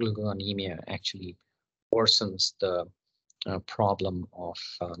which hyperglucagonemia actually worsens the problem of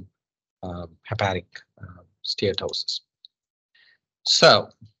hepatic steatosis. So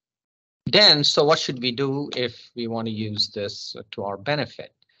what should we do if we want to use this to our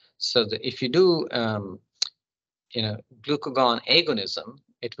benefit? So if you do glucagon agonism,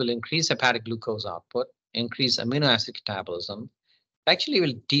 it will increase hepatic glucose output, increase amino acid catabolism, actually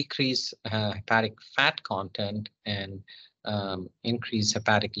will decrease hepatic fat content and increase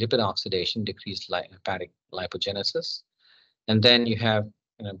hepatic lipid oxidation, decrease hepatic lipogenesis. And then you have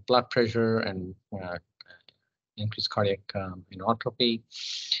blood pressure and increased cardiac enotropy.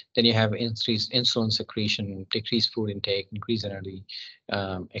 Then you have increased insulin secretion, decreased food intake, increased energy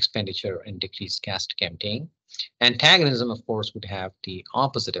expenditure, and decreased gastric emptying. Antagonism, of course, would have the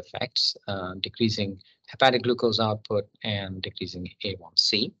opposite effects, decreasing hepatic glucose output and decreasing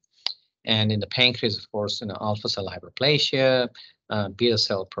A1C. And in the pancreas, of course, alpha cell hyperplasia, beta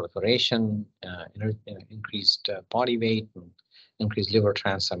cell proliferation, increased body weight, and increased liver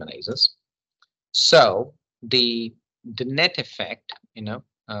transaminases. So the net effect,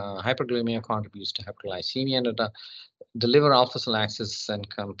 hyperglycemia contributes to hyperglycemia, and the liver alpha cell axis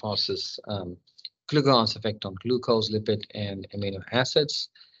encompasses glucagon's effect on glucose, lipid, and amino acids.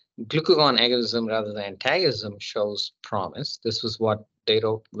 Glucagon agonism rather than antagonism shows promise. This was what they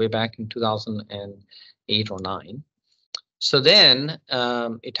wrote way back in 2008 or 9. So then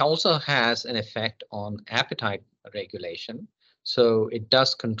it also has an effect on appetite regulation. So it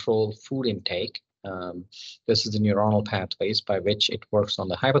does control food intake. This is the neuronal pathways by which it works on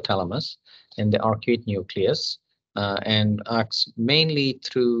the hypothalamus and the arcuate nucleus and acts mainly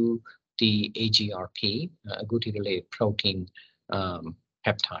through the AGRP, agouti-related protein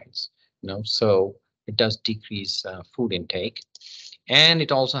peptides. So it does decrease food intake, and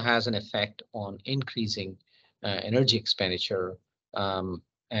it also has an effect on increasing energy expenditure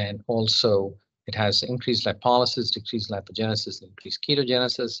and also It has increased lipolysis, decreased lipogenesis, increased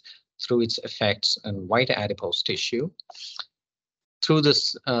ketogenesis through its effects on white adipose tissue. Through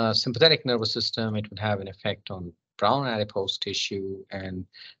this sympathetic nervous system, it would have an effect on brown adipose tissue and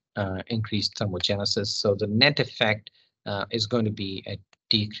increased thermogenesis. So the net effect is going to be a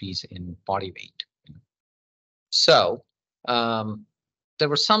decrease in body weight. So there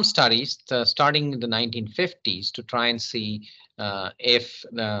were some studies starting in the 1950s to try and see if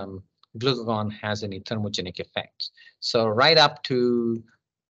glucagon has any thermogenic effects. So right up to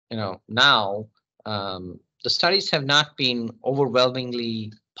now, the studies have not been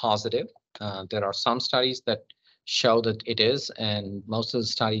overwhelmingly positive. There are some studies that show that it is, and most of the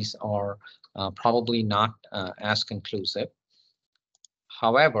studies are probably not as conclusive.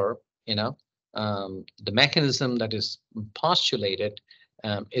 However, the mechanism that is postulated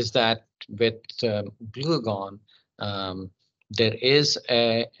is that with glucagon, there is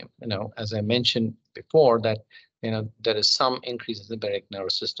a, as I mentioned before, that there is some increase in sympathetic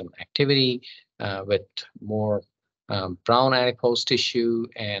nervous system activity with more brown adipose tissue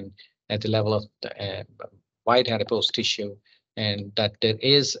and at the level of the white adipose tissue, and that there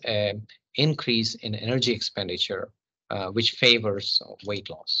is an increase in energy expenditure, which favors weight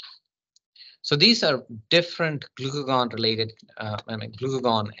loss. So these are different glucagon-related,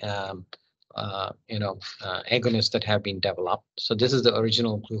 glucagon agonists that have been developed. So this is the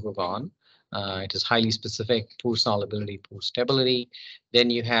original glucagon. It is highly specific, poor solubility, poor stability. Then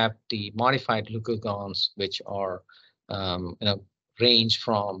you have the modified glucagons, which are range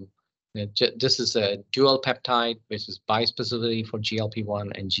from this is a dual peptide, which is bispecificity for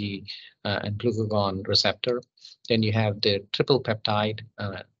GLP-1 and glucagon receptor. Then you have the triple peptide,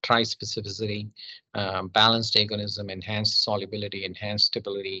 trispecificity, balanced agonism, enhanced solubility, enhanced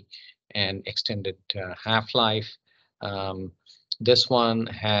stability, and extended half-life. This one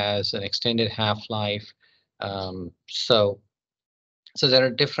has an extended half-life. So there are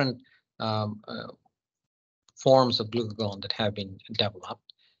different forms of glucagon that have been developed.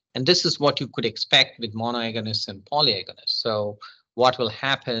 And this is what you could expect with monoagonists and polyagonists. So what will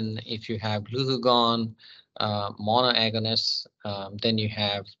happen if you have glucagon monoagonists? Then you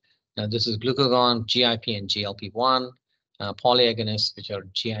have, this is glucagon, GIP, and GLP-1. Polyagonists, which are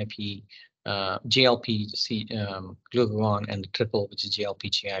GIP, GLP, glucagon, and the triple, which is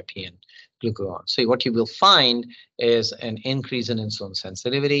GLP, GIP, and glucagon. So what you will find is an increase in insulin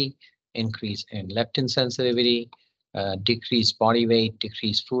sensitivity, increase in leptin sensitivity, decreased body weight,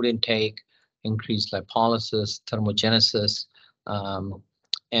 decreased food intake, increased lipolysis, thermogenesis.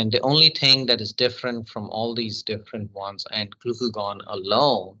 And the only thing that is different from all these different ones and glucagon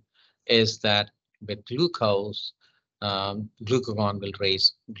alone is that with glucose, glucagon will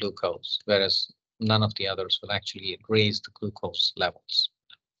raise glucose, whereas none of the others will actually raise the glucose levels.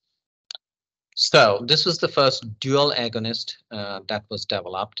 So this was the first dual agonist that was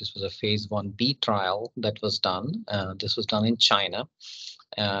developed. This was a phase 1b trial that was done. This was done in China,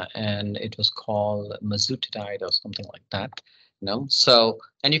 and it was called mazutidine or something like that. So,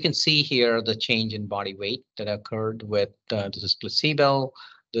 and you can see here the change in body weight that occurred with this is placebo.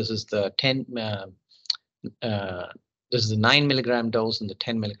 This is the 9 milligram dose and the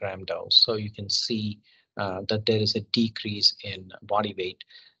 10 milligram dose. So you can see that there is a decrease in body weight.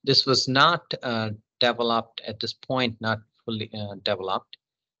 This was not developed at this point, not fully developed.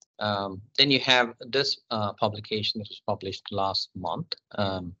 Then you have this publication that was published last month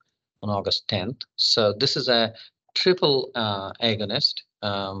on August 10th. So this is a triple agonist.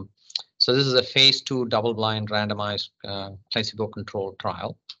 So this is a phase 2 double-blind randomized placebo-controlled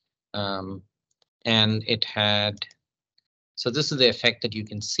trial. And it had, so this is the effect that you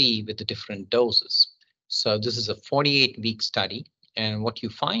can see with the different doses. So this is a 48-week study. And what you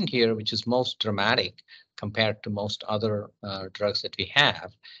find here, which is most dramatic compared to most other drugs that we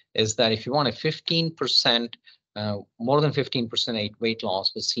have, is that if you want a 15%, more than 15% weight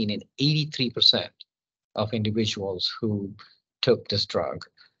loss was seen in 83% of individuals who took this drug,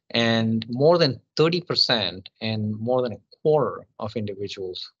 and more than 30% and more than a quarter of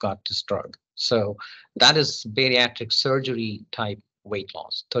individuals got this drug. So that is bariatric surgery type weight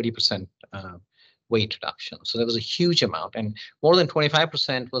loss, 30% weight reduction. So there was a huge amount, and more than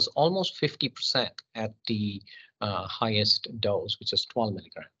 25% was almost 50% at the highest dose, which is 12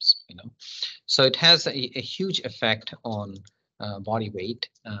 milligrams. So it has a huge effect on body weight,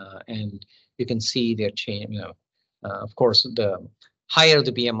 and you can see their change. Of course, the higher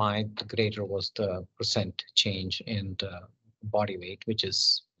the BMI, the greater was the percent change in the body weight, which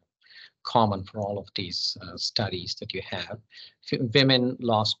is common for all of these studies that you have. Women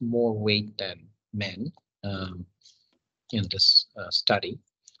lost more weight than men in this study.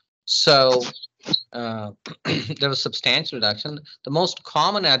 So there was substantial reduction. The most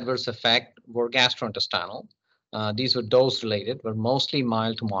common adverse effect were gastrointestinal. These were dose-related, were mostly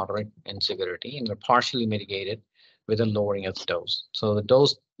mild to moderate in severity, and were partially mitigated with a lowering of the dose. So the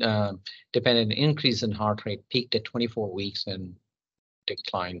dose-dependent increase in heart rate peaked at 24 weeks and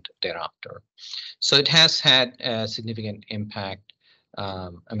declined thereafter. So it has had a significant impact. I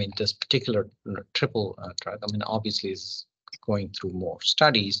mean, this particular triple drug, I mean, obviously is going through more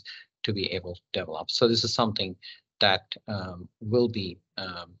studies to be able to develop. So this is something that will be,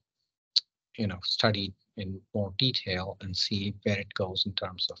 studied in more detail and see where it goes in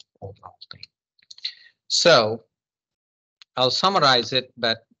terms of overall thing. So I'll summarize it,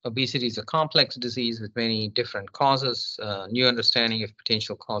 but obesity is a complex disease with many different causes. New understanding of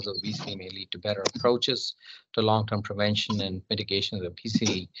potential cause of obesity may lead to better approaches to long-term prevention and mitigation of the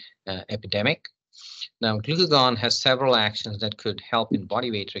obesity epidemic. Now, glucagon has several actions that could help in body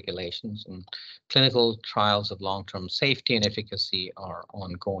weight regulations, and clinical trials of long-term safety and efficacy are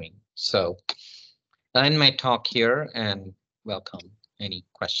ongoing. So I end my talk here and welcome any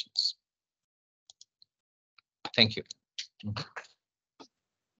questions. Thank you.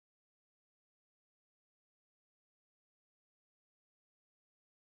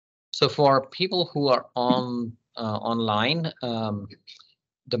 So for people who are on online,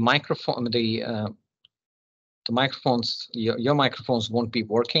 the microphones, your microphones won't be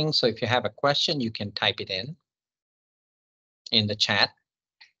working. So if you have a question, you can type it in the chat.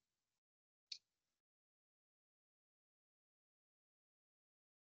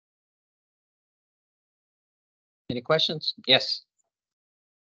 Any questions? Yes.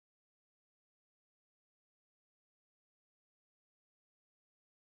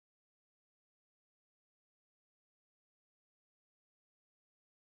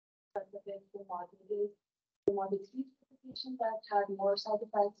 That had more side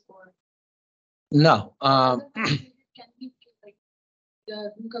effects or no? Can we like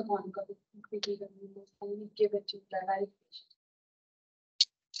the glucagon give it to diabetic patients?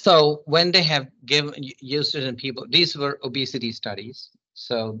 So when they have used it in people, these were obesity studies,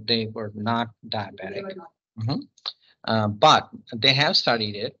 so they were not diabetic. But they have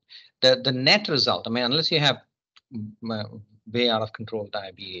studied it. The net result, I mean, unless you have way out of control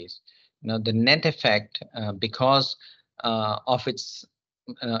diabetes, the net effect because of its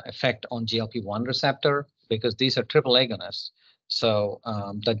effect on GLP-1 receptor, because these are triple agonists, so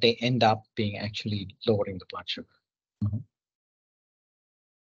that they end up being actually lowering the blood sugar.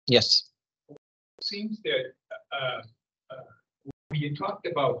 Yes. It seems that when you talked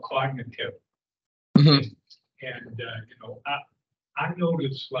about cognitive, and I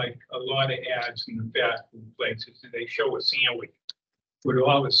noticed like a lot of ads in the fast food places, and they show a sandwich with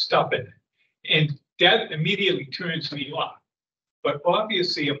all the stuff in it, and that immediately turns me off. But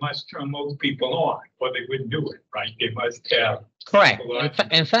obviously, it must turn most people on, or they wouldn't do it, right? They must have correct.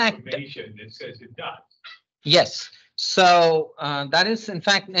 In fact, information that says it does. Yes. So that is, in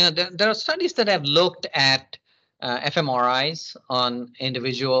fact, there are studies that have looked at fMRIs on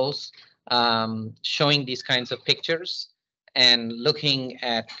individuals, showing these kinds of pictures and looking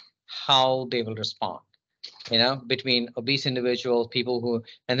at how they will respond, between obese individuals, people who,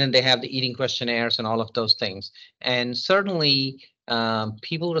 and then they have the eating questionnaires and all of those things. And certainly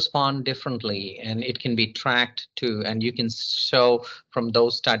people respond differently, and it can be tracked too. And you can show from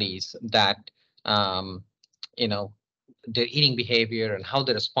those studies that, their eating behavior and how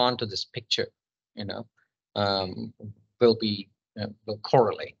they respond to this picture, will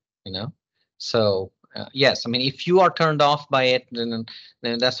correlate, So yes, I mean, if you are turned off by it, then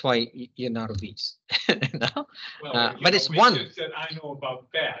that's why you're not obese. Well, but it's one that I know about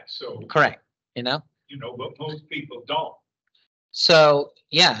fat, so correct. But most people don't. So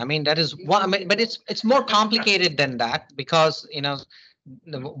yeah, I mean that is one. I mean, but it's more complicated than that, because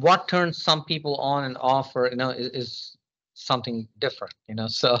what turns some people on and off, or is something different.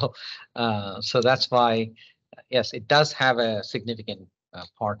 So so that's why, yes, it does have a significant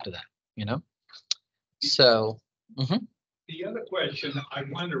part to that. So. The other question I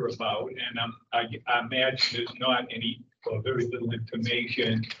wonder about, and I imagine there's not any or very little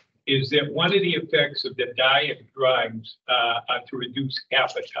information, is that one of the effects of the diet drugs are to reduce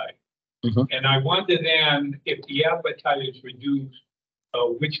appetite. And I wonder then, if the appetite is reduced,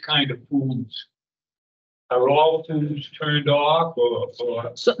 which kind of foods? Are all foods turned off, or?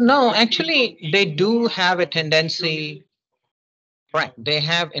 So no, actually, they do have a tendency. Right. They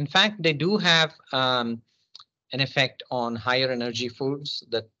have, in fact, they do have an effect on higher energy foods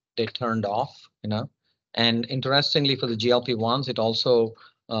that they turned off, And interestingly, for the GLP-1s, it also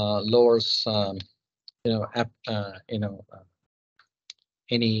lowers,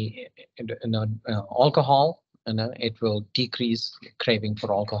 any alcohol, it will decrease craving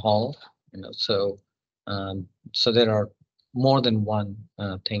for alcohol. So there are more than one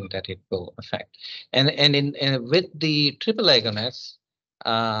thing that it will affect. And with the triple agonists,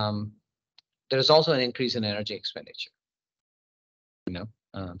 there is also an increase in energy expenditure.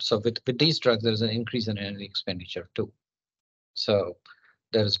 So with these drugs, there's an increase in energy expenditure too. So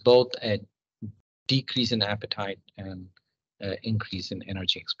there's both a decrease in appetite and increase in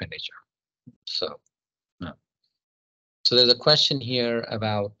energy expenditure. So there's a question here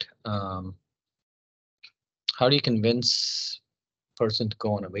about how do you convince a person to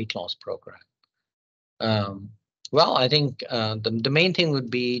go on a weight loss program? Well, I think the main thing would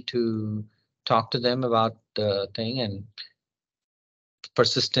be to talk to them about the thing and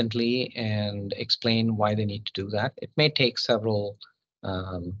persistently and explain why they need to do that. It may take several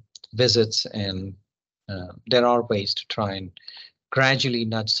visits, and there are ways to try and gradually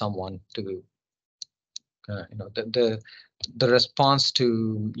nudge someone to, the response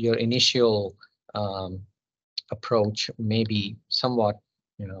to your initial approach may be somewhat,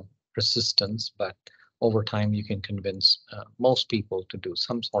 resistance, but over time you can convince most people to do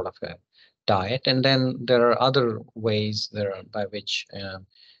some sort of a diet. And then there are other ways by which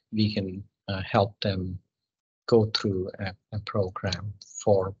we can help them go through a program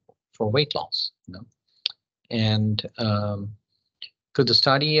for weight loss. And could the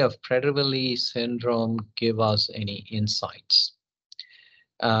study of Prader-Willi syndrome give us any insights?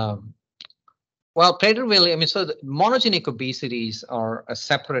 Well, Prader-Willi, so the monogenic obesities are a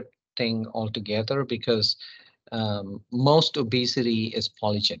separate thing altogether, because most obesity is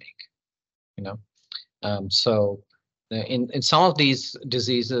polygenic. So in some of these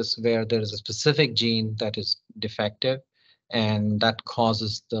diseases where there is a specific gene that is defective and that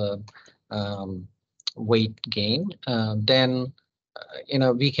causes the weight gain, then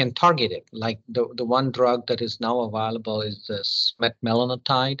we can target it. Like the one drug that is now available is the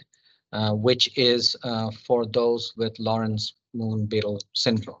smetmelanotide, which is for those with Lawrence-Moon-Beetle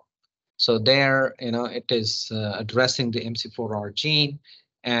syndrome. So there, it is addressing the MC4R gene,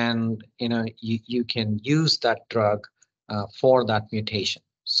 and you can use that drug for that mutation.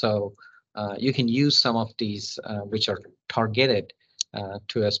 So you can use some of these which are targeted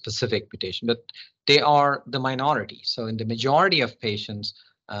to a specific mutation, but they are the minority. So in the majority of patients,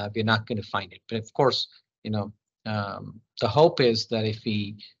 we're not going to find it. But of course, the hope is that if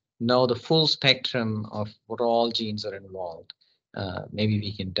we know the full spectrum of what all genes are involved, maybe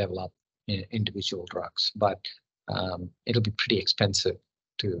we can develop individual drugs. But it'll be pretty expensive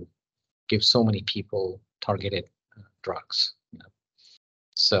to give so many people targeted drugs.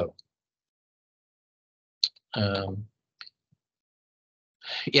 So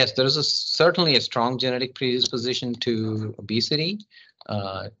yes, there is certainly a strong genetic predisposition to obesity.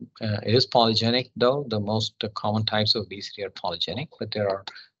 It is polygenic, though. The most common types of obesity are polygenic, but there are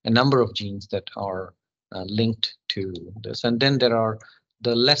a number of genes that are linked to this. And then there are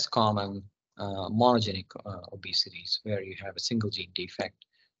the less common monogenic obesities, where you have a single gene defect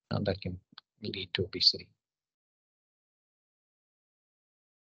that can lead to obesity.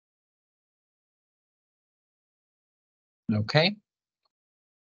 Okay.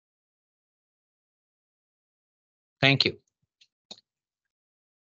 Thank you.